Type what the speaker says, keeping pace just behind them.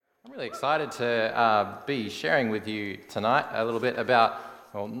Really excited to be sharing with you tonight a little bit about,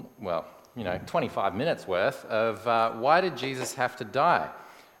 25 minutes worth of why did Jesus have to die?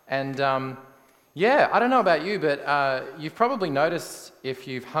 And I don't know about you, but you've probably noticed if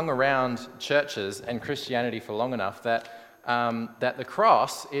you've hung around churches and Christianity for long enough that the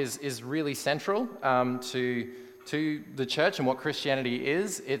cross is really central to the church and what Christianity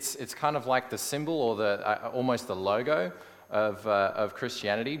is. It's kind of like the symbol or the almost the logo of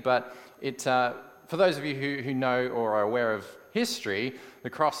Christianity, but for those of you who know or are aware of history, the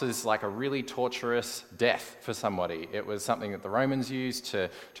cross is like a really torturous death for somebody. It was something that the Romans used to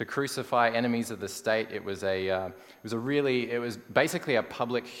crucify enemies of the state. It was basically a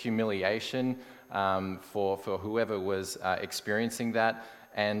public humiliation for whoever was experiencing that.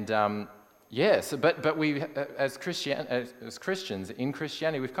 And but we as Christians in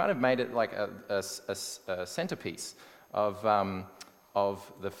Christianity, we've kind of made it like a centerpiece of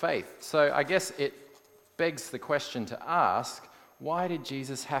the faith. So I guess it begs the question to ask, why did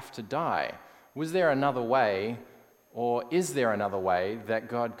Jesus have to die? Was there another way, or is there another way that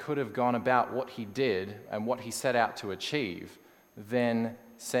God could have gone about what he did and what he set out to achieve than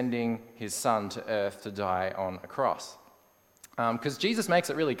sending his son to earth to die on a cross? Because Jesus makes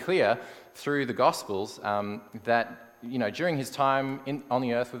it really clear through the Gospels that during his time on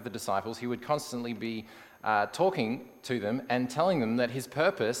the earth with the disciples, he would constantly be talking to them and telling them that his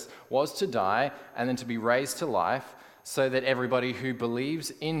purpose was to die and then to be raised to life so that everybody who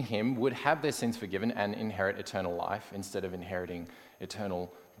believes in him would have their sins forgiven and inherit eternal life instead of inheriting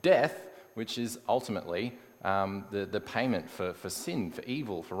eternal death, which is ultimately the payment for sin, for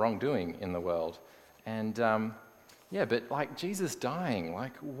evil, for wrongdoing in the world. And but like Jesus dying,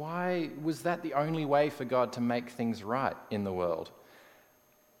 like why was that the only way for God to make things right in the world?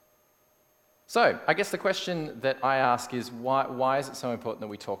 So I guess the question that I ask is why is it so important that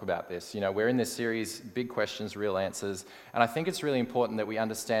we talk about this? We're in this series, Big Questions, Real Answers, and I think it's really important that we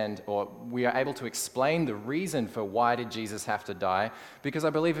understand or we are able to explain the reason for why did Jesus have to die, because I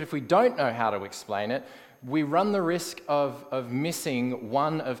believe that if we don't know how to explain it, we run the risk of missing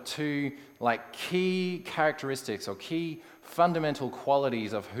one of two key characteristics or key fundamental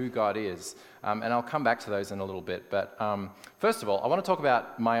qualities of who God is. And I'll come back to those in a little bit. But first of all, I want to talk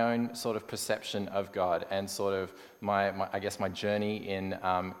about my own sort of perception of God and sort of my journey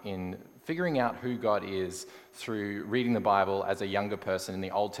in figuring out who God is through reading the Bible as a younger person in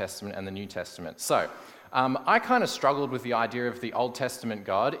the Old Testament and the New Testament. So I kind of struggled with the idea of the Old Testament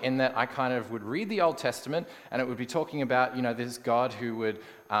God in that I kind of would read the Old Testament and it would be talking about, this God who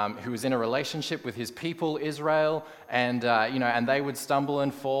was in a relationship with his people, Israel, and they would stumble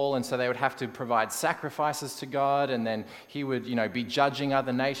and fall, and so they would have to provide sacrifices to God, and then he would, be judging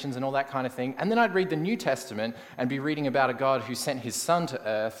other nations and all that kind of thing. And then I'd read the New Testament and be reading about a God who sent his son to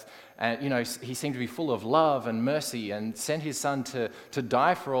earth, and, he seemed to be full of love and mercy and sent his son to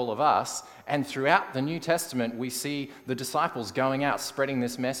die for all of us. And throughout the New Testament, we see the disciples going out spreading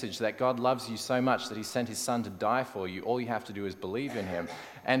this message that God loves you so much that he sent his son to die for you. All you have to do is believe in him.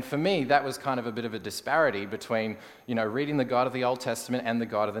 And for me, that was kind of a bit of a disparity between, reading the God of the Old Testament and the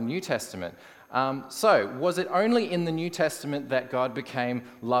God of the New Testament. So, was it only in the New Testament that God became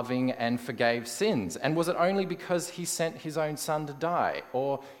loving and forgave sins? And was it only because he sent his own son to die?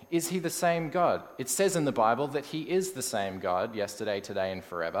 Or is he the same God? It says in the Bible that he is the same God, yesterday, today, and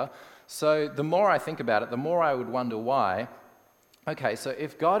forever. So the more I think about it, the more I would wonder why. Okay, so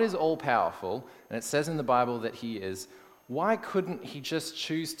if God is all-powerful, and it says in the Bible that he is, why couldn't he just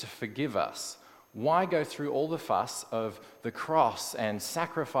choose to forgive us? Why go through all the fuss of the cross and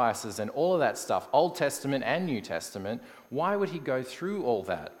sacrifices and all of that stuff, Old Testament and New Testament? Why would he go through all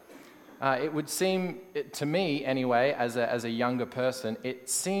that? It would seem, to me anyway, as a younger person, it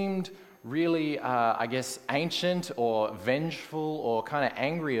seemed really, ancient or vengeful or kind of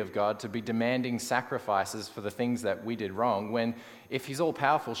angry of God to be demanding sacrifices for the things that we did wrong, when if he's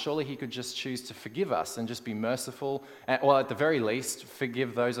all-powerful, surely he could just choose to forgive us and just be merciful, or at the very least,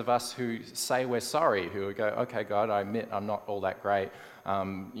 forgive those of us who say we're sorry, who would go, okay, God, I admit I'm not all that great,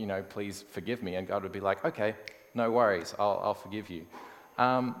 please forgive me. And God would be like, okay, no worries, I'll forgive you.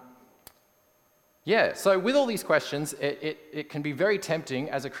 So with all these questions, it can be very tempting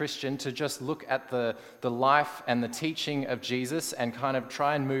as a Christian to just look at the life and the teaching of Jesus and kind of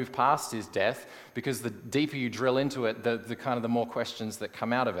try and move past his death, because the deeper you drill into it, the more questions that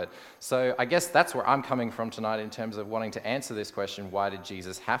come out of it. So I guess that's where I'm coming from tonight in terms of wanting to answer this question, why did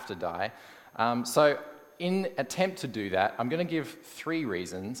Jesus have to die? So in attempt to do that, I'm going to give 3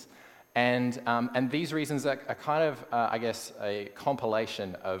 reasons. And these reasons are kind of, I guess, a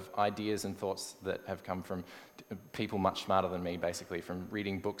compilation of ideas and thoughts that have come from people much smarter than me, basically, from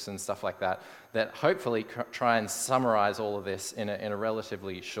reading books and stuff like that, that hopefully try and summarize all of this in a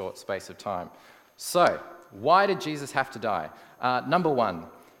relatively short space of time. So, why did Jesus have to die? Number one,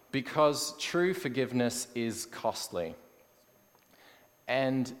 because true forgiveness is costly.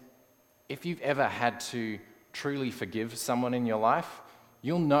 And if you've ever had to truly forgive someone in your life,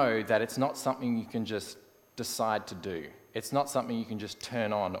 you'll know that it's not something you can just decide to do. It's not something you can just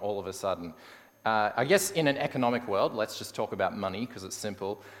turn on all of a sudden. I guess in an economic world, let's just talk about money because it's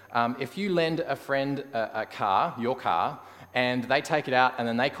simple. If you lend a friend a car, your car, and they take it out and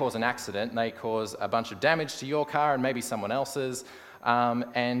then they cause an accident, and they cause a bunch of damage to your car and maybe someone else's,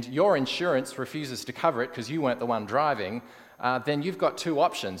 and your insurance refuses to cover it because you weren't the one driving, then you've got two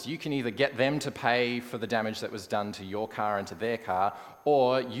options. You can either get them to pay for the damage that was done to your car and to their car,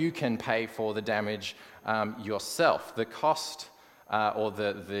 or you can pay for the damage yourself. The cost or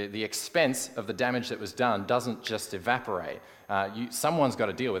the expense of the damage that was done doesn't just evaporate. Someone's got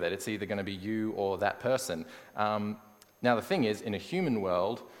to deal with it. It's either going to be you or that person. Now the thing is, in a human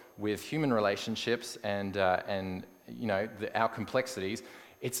world with human relationships and our complexities,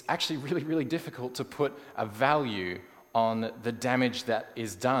 it's actually really, really difficult to put a value on the damage that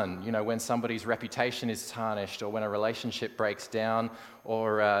is done. You know, when somebody's reputation is tarnished, or when a relationship breaks down,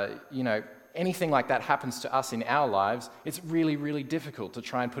 or anything like that happens to us in our lives, it's really, really difficult to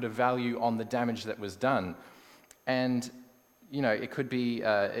try and put a value on the damage that was done. And it could be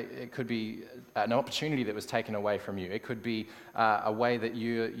an opportunity that was taken away from you. It could be a way that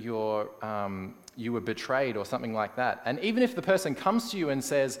you were betrayed or something like that. And even if the person comes to you and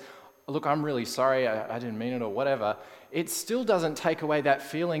says, "Look, I'm really sorry, I didn't mean it," or whatever, it still doesn't take away that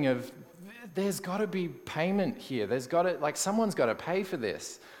feeling of there's got to be payment here. Someone's got to pay for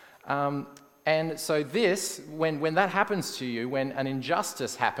this. And so this, when that happens to you, when an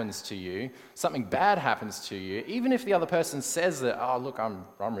injustice happens to you, something bad happens to you, even if the other person says that, "Oh, look, I'm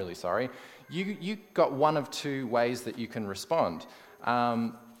really sorry," you got one of two ways that you can respond.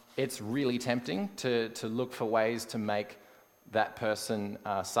 It's really tempting to look for ways to make that person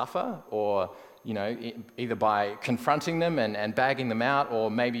suffer, or either by confronting them and bagging them out, or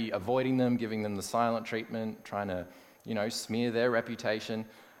maybe avoiding them, giving them the silent treatment, trying to smear their reputation.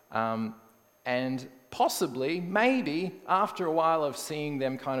 And possibly, maybe, after a while of seeing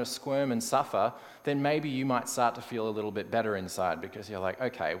them kind of squirm and suffer, then maybe you might start to feel a little bit better inside, because you're like,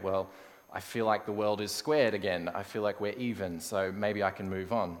 okay, well, I feel like the world is squared again. I feel like we're even, so maybe I can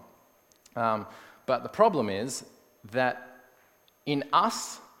move on. But the problem is that in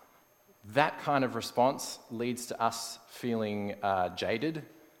us, that kind of response leads to us feeling jaded.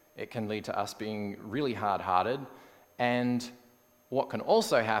 It can lead to us being really hard-hearted. And what can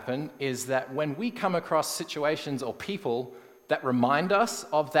also happen is that when we come across situations or people that remind us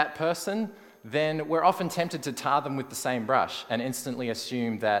of that person, then we're often tempted to tar them with the same brush and instantly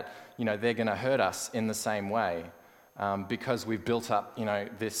assume that they're going to hurt us in the same way, because we've built up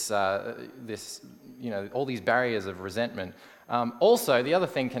all these barriers of resentment. Also, the other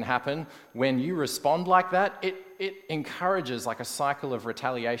thing can happen when you respond like that. It encourages like a cycle of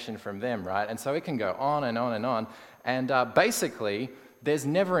retaliation from them, right? And so it can go on and on and on. And basically, there's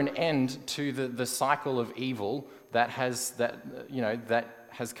never an end to the cycle of evil that has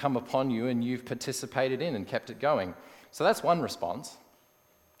come upon you, and you've participated in and kept it going. So that's one response.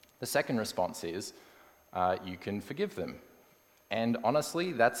 The second response is you can forgive them. And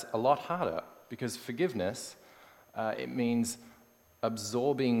honestly, that's a lot harder, because forgiveness, it means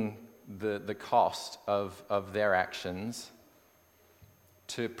absorbing the cost of their actions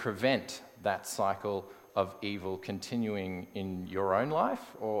to prevent that cycle of evil continuing in your own life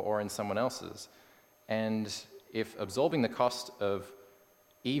or in someone else's. And if absorbing the cost of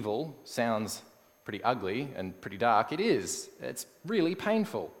evil sounds pretty ugly and pretty dark, it is. It's really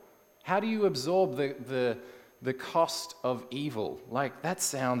painful. How do you absorb the cost of evil? Like, that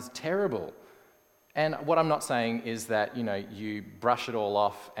sounds terrible. And what I'm not saying is that you brush it all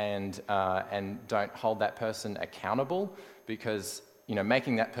off and don't hold that person accountable, because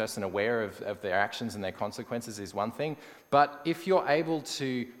making that person aware of their actions and their consequences is one thing. But if you're able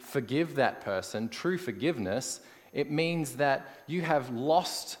to forgive that person, true forgiveness, it means that you have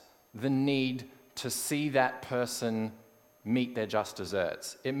lost the need to see that person meet their just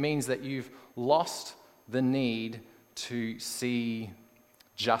desserts. It means that you've lost the need to see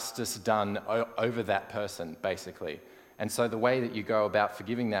justice done over that person, basically. And so the way that you go about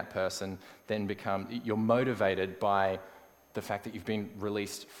forgiving that person then you're motivated by the fact that you've been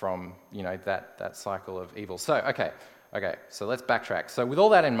released from, that cycle of evil. So, okay, Okay, so let's backtrack. So with all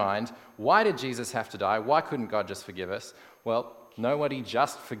that in mind, why did Jesus have to die? Why couldn't God just forgive us? Well, nobody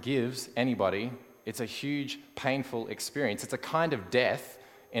just forgives anybody. It's a huge, painful experience. It's a kind of death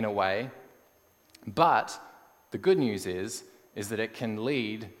in a way. But the good news is that it can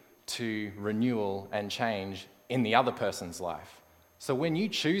lead to renewal and change in the other person's life. So when you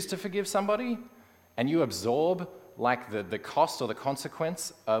choose to forgive somebody and you absorb like the cost or the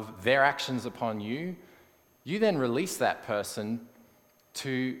consequence of their actions upon you, you then release that person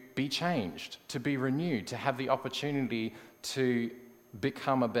to be changed, to be renewed, to have the opportunity to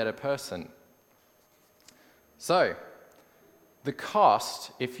become a better person. So, the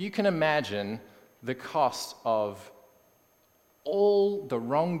cost, if you can imagine the cost of all the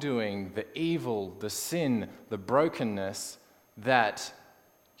wrongdoing, the evil, the sin, the brokenness that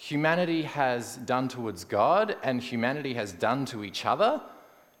humanity has done towards God and humanity has done to each other,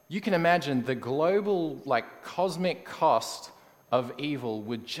 you can imagine the global, like, cosmic cost of evil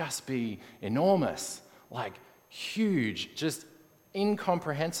would just be enormous, like huge, just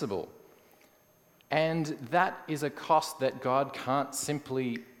incomprehensible. And that is a cost that God can't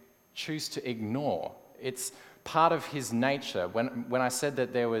simply choose to ignore. It's part of his nature. When I said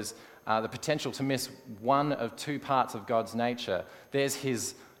that there was the potential to miss one of two parts of God's nature, there's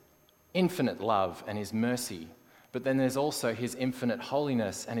his infinite love and his mercy, but then there's also his infinite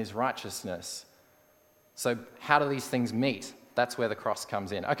holiness and his righteousness. So how do these things meet? That's where the cross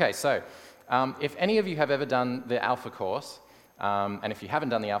comes in. Okay, so if any of you have ever done the Alpha course, and if you haven't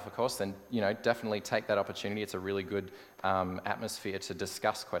done the Alpha course, then definitely take that opportunity. It's a really good atmosphere to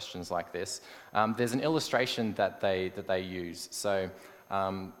discuss questions like this. There's an illustration that they use. So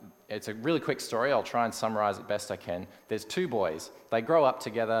it's a really quick story. I'll try and summarize it best I can. There's two boys. They grow up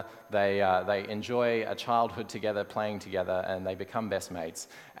together. They enjoy a childhood together, playing together, and they become best mates.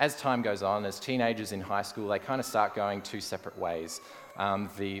 As time goes on, as teenagers in high school, they kind of start going two separate ways.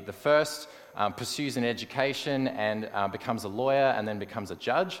 The first pursues an education and becomes a lawyer and then becomes a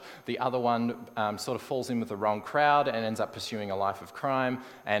judge. The other one sort of falls in with the wrong crowd and ends up pursuing a life of crime,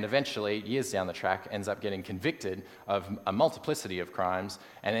 and eventually, years down the track, ends up getting convicted of a multiplicity of crimes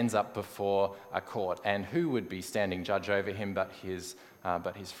and ends up before a court. And who would be standing judge over him but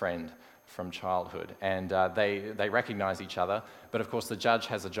his friend from childhood? And they recognize each other, but of course the judge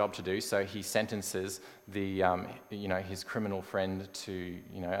has a job to do, so he sentences his criminal friend to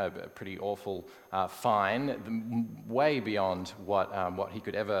a pretty awful fine, way beyond what he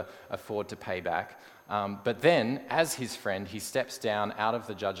could ever afford to pay back. But then, as his friend, he steps down out of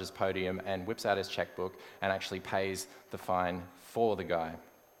the judge's podium and whips out his checkbook and actually pays the fine for the guy.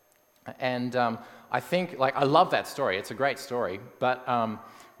 And I think, I love that story. It's a great story. But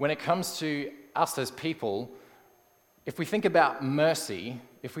when it comes to us as people, if we think about mercy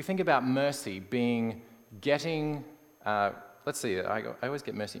being getting, let's see, I always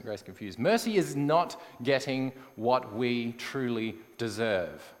get mercy and grace confused. Mercy is not getting what we truly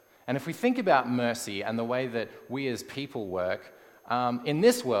deserve. And if we think about mercy and the way that we as people work, in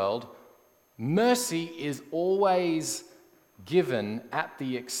this world, mercy is always given at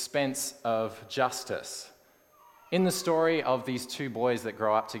the expense of justice. In the story of these two boys that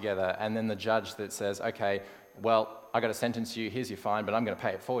grow up together, and then the judge that says, okay, well, I got to sentence you, here's your fine, but I'm going to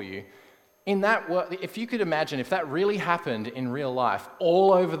pay it for you. In that world, if you could imagine, if that really happened in real life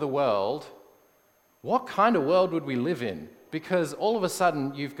all over the world, what kind of world would we live in? Because all of a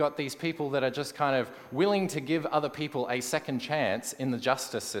sudden, you've got these people that are just kind of willing to give other people a second chance in the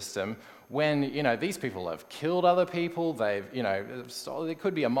justice system when, these people have killed other people, there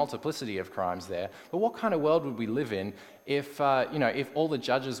could be a multiplicity of crimes there. But what kind of world would we live in if all the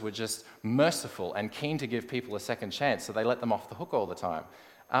judges were just merciful and keen to give people a second chance, so they let them off the hook all the time?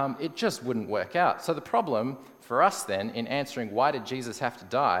 It just wouldn't work out. So the problem for us then, in answering why did Jesus have to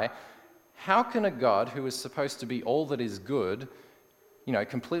die, how can a God who is supposed to be all that is good,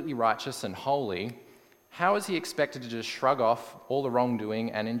 completely righteous and holy, how is he expected to just shrug off all the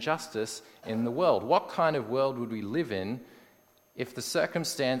wrongdoing and injustice in the world? What kind of world would we live in if the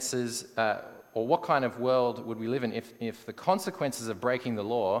circumstances, or what kind of world would we live in if the consequences of breaking the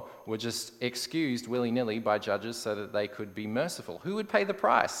law were just excused willy-nilly by judges so that they could be merciful? Who would pay the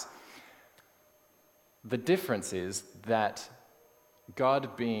price? The difference is that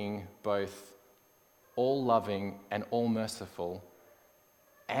God, being both all-loving and all-merciful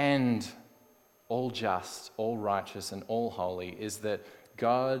and all-just, all-righteous, and all-holy, is that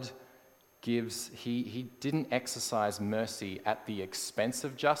God he didn't exercise mercy at the expense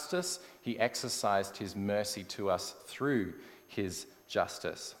of justice. He exercised his mercy to us through his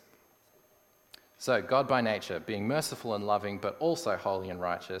justice. So God by nature, being merciful and loving, but also holy and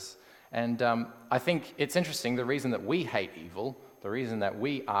righteous, And I think it's interesting, the reason that we hate evil, the reason that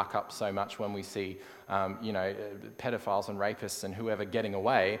we arc up so much when we see, pedophiles and rapists and whoever getting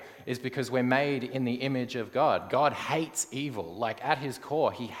away, is because we're made in the image of God. God hates evil. Like, at his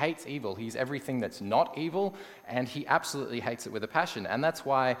core, he hates evil. He's everything that's not evil, and he absolutely hates it with a passion. And that's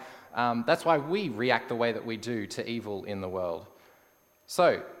why we react the way that we do to evil in the world.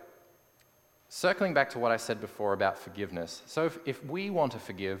 So, circling back to what I said before about forgiveness. So if we want to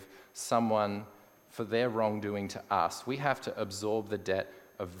forgive someone for their wrongdoing to us, we have to absorb the debt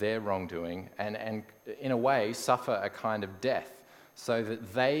of their wrongdoing and in a way suffer a kind of death so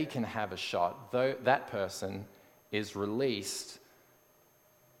that they can have a shot, though that person is released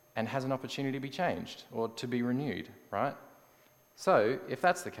and has an opportunity to be changed or to be renewed, right? So if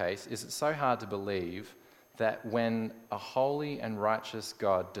that's the case, is it so hard to believe that when a holy and righteous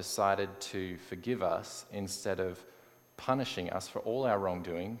God decided to forgive us instead of punishing us for all our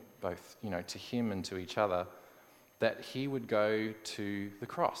wrongdoing, both, to him and to each other, that he would go to the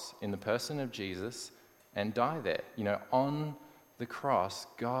cross in the person of Jesus and die there? On the cross,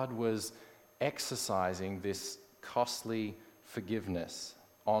 God was exercising this costly forgiveness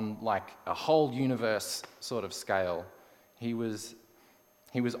on like a whole universe sort of scale. He was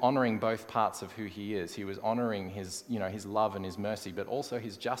honoring both parts of who he is. He was honoring his love and his mercy, but also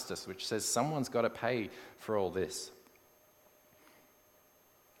his justice, which says someone's got to pay for all this.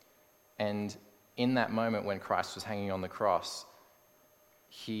 And in that moment when Christ was hanging on the cross,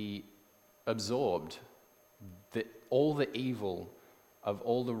 he absorbed all the evil of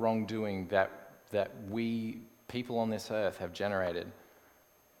all the wrongdoing that we, people on this earth, have generated.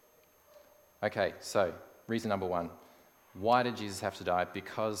 Okay, so reason number one. Why did Jesus have to die?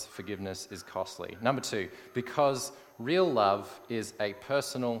 Because forgiveness is costly. Number two, because real love is a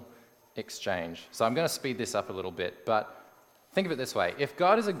personal exchange. So I'm going to speed this up a little bit, but think of it this way. If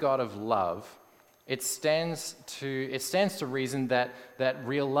God is a God of love, it stands to reason that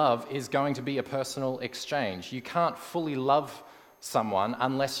real love is going to be a personal exchange. You can't fully love someone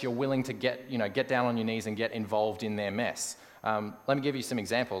unless you're willing to get down on your knees and get involved in their mess. Let me give you some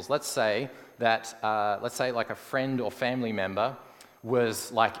examples. Let's say like a friend or family member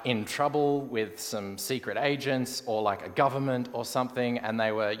was like in trouble with some secret agents or like a government or something, and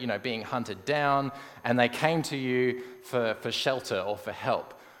they were being hunted down, and they came to you for shelter or for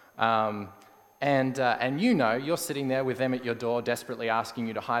help. And you're sitting there with them at your door, desperately asking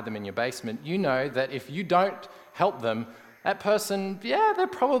you to hide them in your basement. You know that if you don't help them, that person, they're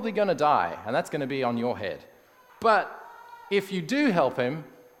probably going to die, and that's going to be on your head. But if you do help him,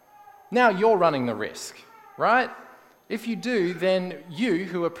 now you're running the risk, right? If you do, then you,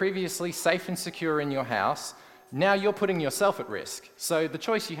 who were previously safe and secure in your house, now you're putting yourself at risk. So the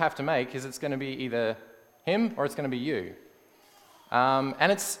choice you have to make is it's going to be either him or it's going to be you.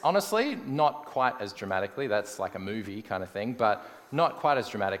 And it's honestly not quite as dramatically, that's like a movie kind of thing, but not quite as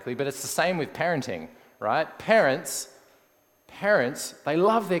dramatically, but it's the same with parenting, right? Parents, they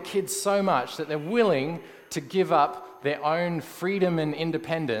love their kids so much that they're willing to give up their own freedom and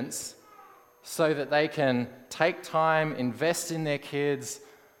independence so that they can take time, invest in their kids,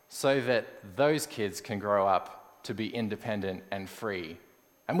 so that those kids can grow up to be independent and free.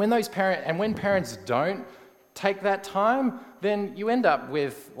 And when parents don't take that time, then you end up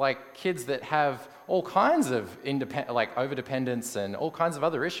with like kids that have all kinds of overdependence and all kinds of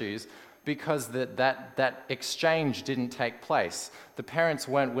other issues because that exchange didn't take place. The parents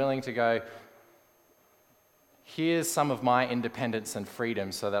weren't willing to go, here's some of my independence and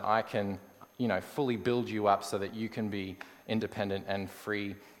freedom so that I can fully build you up so that you can be independent and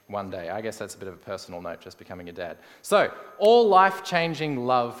free one day. I guess that's a bit of a personal note, just becoming a dad. So, all life-changing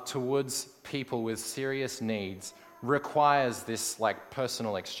love towards people with serious needs requires this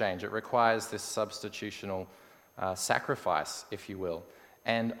personal exchange. It requires this substitutional sacrifice, if you will.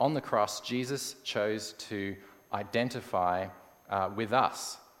 And on the cross, Jesus chose to identify with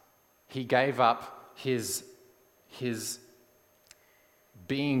us. He gave up his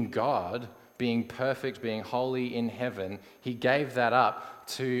being God, being perfect, being holy in heaven. He gave that up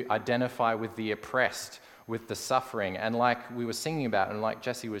to identify with the oppressed, with the suffering. And like we were singing about and like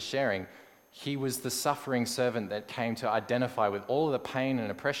Jesse was sharing, he was the suffering servant that came to identify with all of the pain and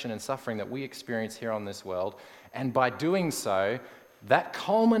oppression and suffering that we experience here on this world. And by doing so, that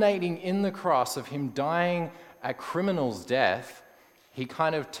culminating in the cross of him dying a criminal's death, he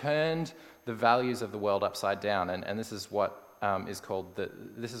kind of turned the values of the world upside down. And this is what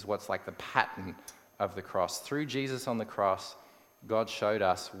this is what's like the pattern of the cross. Through Jesus on the cross, God showed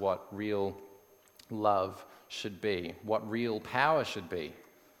us what real love should be, what real power should be.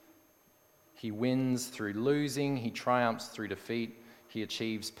 He wins through losing, he triumphs through defeat, he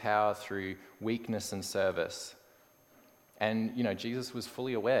achieves power through weakness and service. And, Jesus was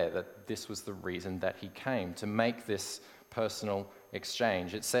fully aware that this was the reason that he came, to make this personal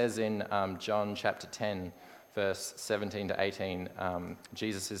exchange. It says in John chapter 10, verse 17 to 18,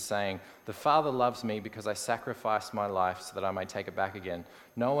 Jesus is saying, "The Father loves me because I sacrificed my life so that I may take it back again.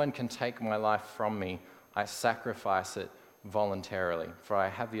 No one can take my life from me. I sacrifice it voluntarily, for I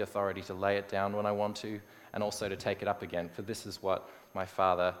have the authority to lay it down when I want to, and also to take it up again, for this is what my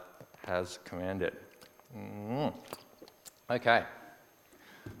Father has commanded." Okay.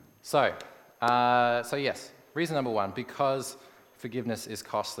 So yes, reason number one, because forgiveness is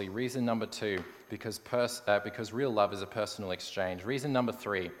costly. Reason number two, because real love is a personal exchange. Reason number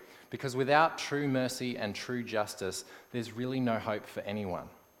three, because without true mercy and true justice, there's really no hope for anyone.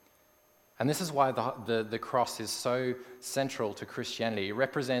 And this is why the cross is so central to Christianity. It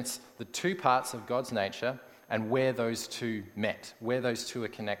represents the two parts of God's nature and where those two met, where those two are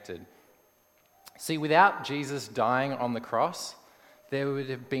connected. See, without Jesus dying on the cross, there would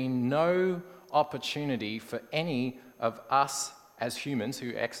have been no opportunity for any of us as humans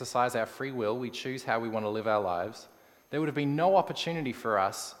who exercise our free will, we choose how we want to live our lives. There would have been no opportunity for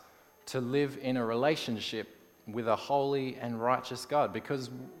us to live in a relationship with a holy and righteous God,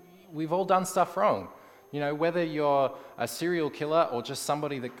 because we've all done stuff wrong. Whether you're a serial killer or just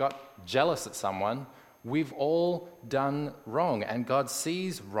somebody that got jealous at someone, we've all done wrong, and God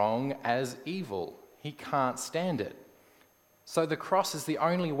sees wrong as evil. He can't stand it. So the cross is the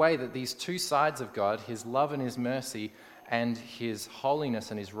only way that these two sides of God, his love and his mercy, and his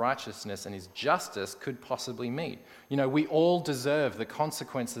holiness and his righteousness and his justice, could possibly meet. We all deserve the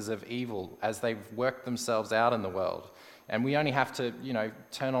consequences of evil as they've worked themselves out in the world. And we only have to,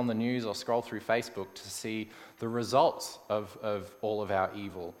 turn on the news or scroll through Facebook to see the results of all of our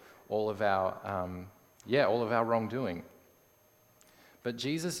evil, all of our wrongdoing. But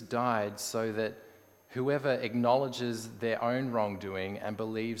Jesus died so that whoever acknowledges their own wrongdoing and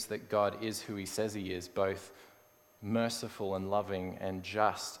believes that God is who he says he is, both merciful and loving and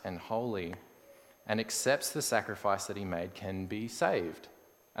just and holy, and accepts the sacrifice that he made, can be saved.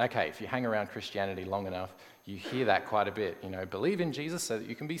 Okay, if you hang around Christianity long enough, you hear that quite a bit. Believe in Jesus so that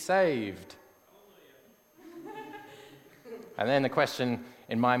you can be saved. And then the question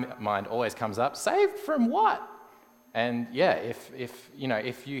in my mind always comes up, saved from what? And yeah, if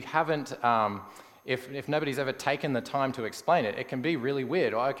you haven't, if nobody's ever taken the time to explain it, it can be really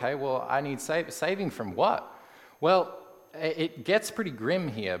weird. Okay, well, I need saving from what? Well, it gets pretty grim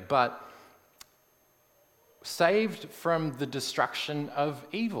here, but saved from the destruction of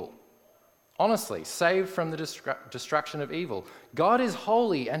evil. Honestly, saved from the destruction of evil. God is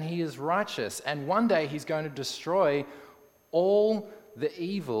holy and he is righteous, and one day he's going to destroy all the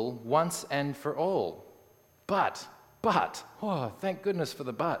evil once and for all. But, oh, thank goodness for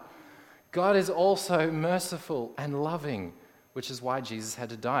the but. God is also merciful and loving, which is why Jesus had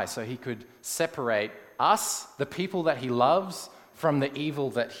to die, so he could separate us, the people that he loves, from the evil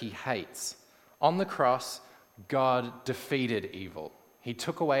that he hates. On the cross, God defeated evil. He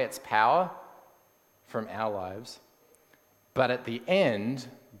took away its power from our lives, but at the end,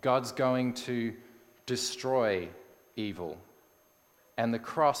 God's going to destroy evil. And the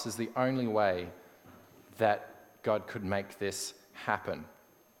cross is the only way that God could make this happen.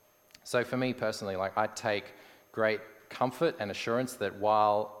 So for me personally, I take great comfort and assurance that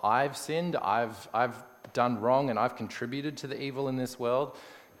while I've sinned, I've done wrong and I've contributed to the evil in this world,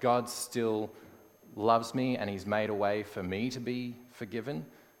 God still loves me and he's made a way for me to be forgiven.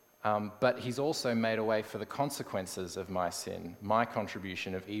 But he's also made a way for the consequences of my sin, my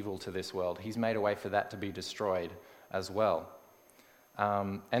contribution of evil to this world. He's made a way for that to be destroyed as well.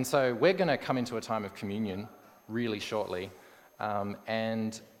 And so we're going to come into a time of communion really shortly.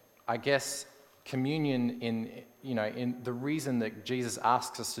 And I guess communion in the reason that Jesus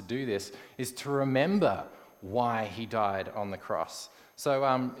asks us to do this is to remember why he died on the cross.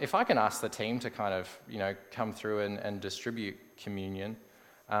 So if I can ask the team to kind of, come through and distribute communion.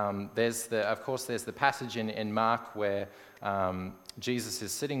 There's the passage in Mark where Jesus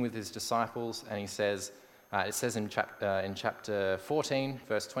is sitting with his disciples and he says, it says in chapter 14,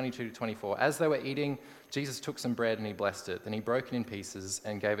 verse 22 to 24, as they were eating, Jesus took some bread and he blessed it. Then he broke it in pieces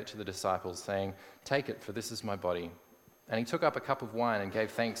and gave it to the disciples, saying, take it, for this is my body. And he took up a cup of wine and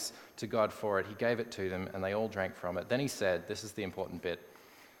gave thanks to God for it. He gave it to them and they all drank from it. Then he said, this is the important bit,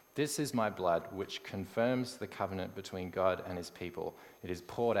 this is my blood, which confirms the covenant between God and his people. It is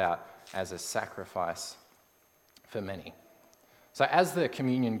poured out as a sacrifice for many. So as the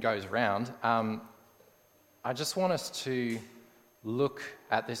communion goes around, I just want us to look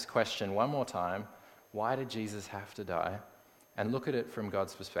at this question one more time. Why did Jesus have to die? and look at it from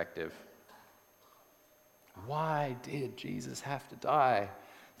God's perspective. Why did Jesus have to die?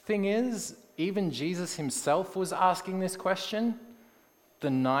 Thing is, even Jesus himself was asking this question the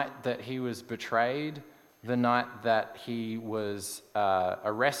night that he was betrayed, the night that he was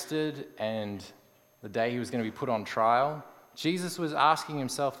arrested, and the day he was going to be put on trial. Jesus was asking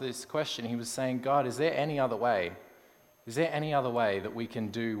himself this question. He was saying, God, is there any other way? Is there any other way that we can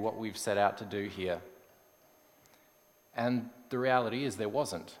do what we've set out to do here? And the reality is there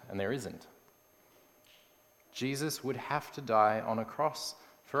wasn't, and there isn't. Jesus would have to die on a cross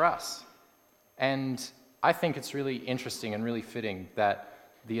for us. And I think it's really interesting and really fitting that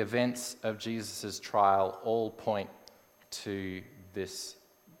the events of Jesus' trial all point to this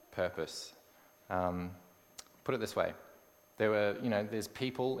purpose. Put it this way. There's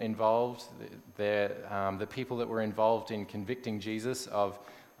people involved. The people that were involved in convicting Jesus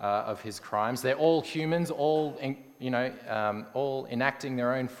of his crimes. They're all humans, all enacting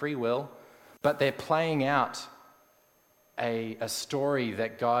their own free will, but they're playing out a story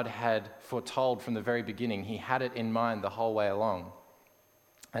that God had foretold from the very beginning. He had it in mind the whole way along.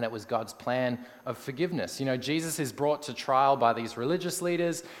 And it was God's plan of forgiveness. Jesus is brought to trial by these religious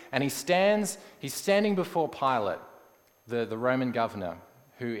leaders, and he's standing before Pilate, the Roman governor,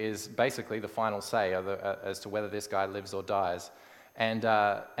 who is basically the final say as to whether this guy lives or dies. And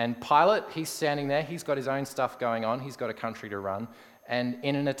Pilate, he's standing there. He's got his own stuff going on. He's got a country to run. And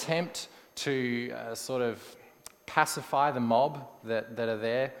in an attempt to sort of pacify the mob that are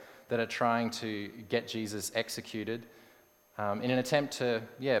there, that are trying to get Jesus executed, in an attempt to,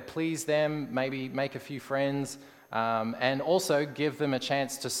 please them, maybe make a few friends, and also give them a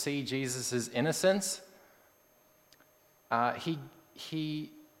chance to see Jesus' innocence, he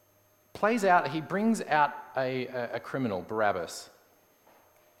brings out a criminal, Barabbas.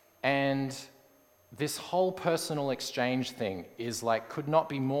 And this whole personal exchange thing could not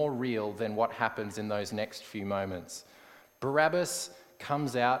be more real than what happens in those next few moments. Barabbas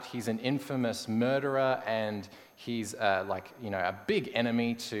comes out, he's an infamous murderer, and he's a big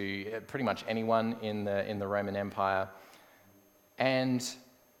enemy to pretty much anyone in the Roman Empire. And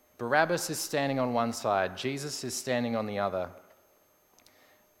Barabbas is standing on one side, Jesus is standing on the other.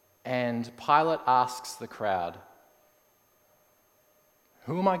 And Pilate asks the crowd,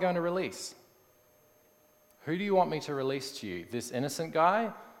 who am I going to release? Who do you want me to release to you? This innocent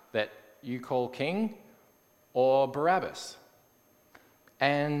guy that you call king, or Barabbas?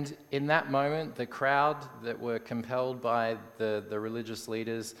 And in that moment, the crowd that were compelled by the religious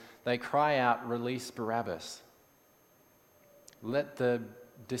leaders, they cry out, release Barabbas. Let the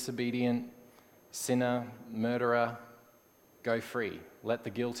disobedient sinner, murderer, go free. Let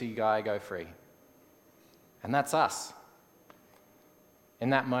the guilty guy go free. And that's us. In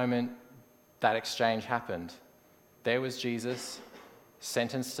that moment, that exchange happened. There was Jesus,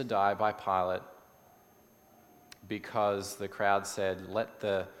 sentenced to die by Pilate, because the crowd said, let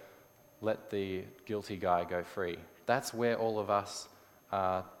the guilty guy go free. That's where all of us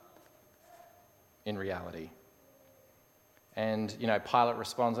are in reality. And, Pilate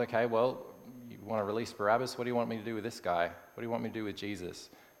responds, okay, well, you want to release Barabbas? What do you want me to do with this guy? What do you want me to do with Jesus?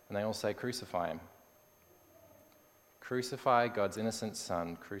 And they all say, crucify him. Crucify God's innocent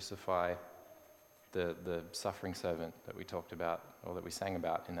son. Crucify the suffering servant that we talked about, or that we sang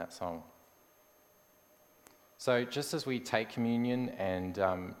about in that song. So just as we take communion, and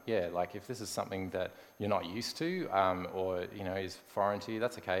if this is something that you're not used to, or is foreign to you,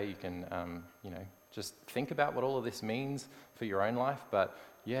 that's okay. You can just think about what all of this means for your own life. But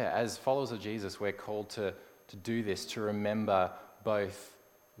as followers of Jesus, we're called to do this, to remember both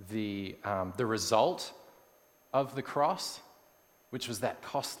the result of the cross, which was that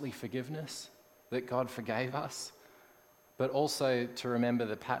costly forgiveness that God forgave us, but also to remember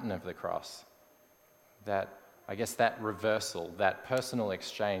the pattern of the cross, that reversal, that personal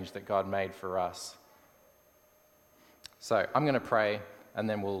exchange that God made for us. So I'm going to pray, and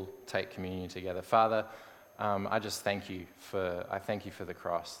then we'll take communion together. Father, I just thank you for the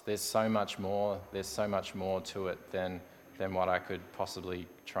cross. There's so much more to it than what I could possibly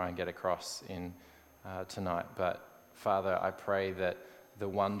try and get across in tonight. But Father, I pray that the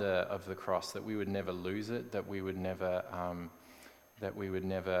wonder of the cross, that we would never lose it, that we would never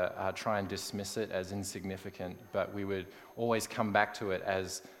try and dismiss it as insignificant, but we would always come back to it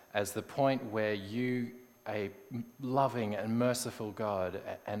as the point where you, a loving and merciful God,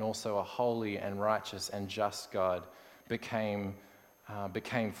 and also a holy and righteous and just God, became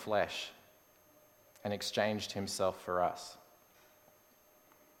flesh and exchanged himself for us.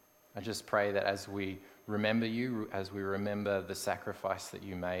 I just pray that as we remember you, as we remember the sacrifice that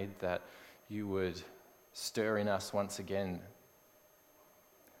you made, that you would stir in us once again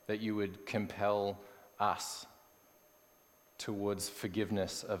that you would compel us towards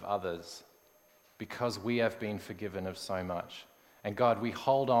forgiveness of others because we have been forgiven of so much. And God, we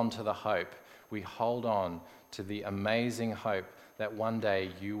hold on to the hope. We hold on to the amazing hope that one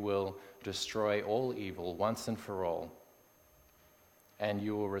day you will destroy all evil once and for all, and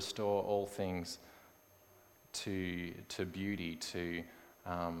you will restore all things to beauty, to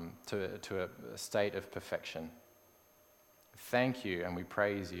a state of perfection. Thank you, and we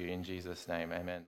praise you in Jesus' name. Amen.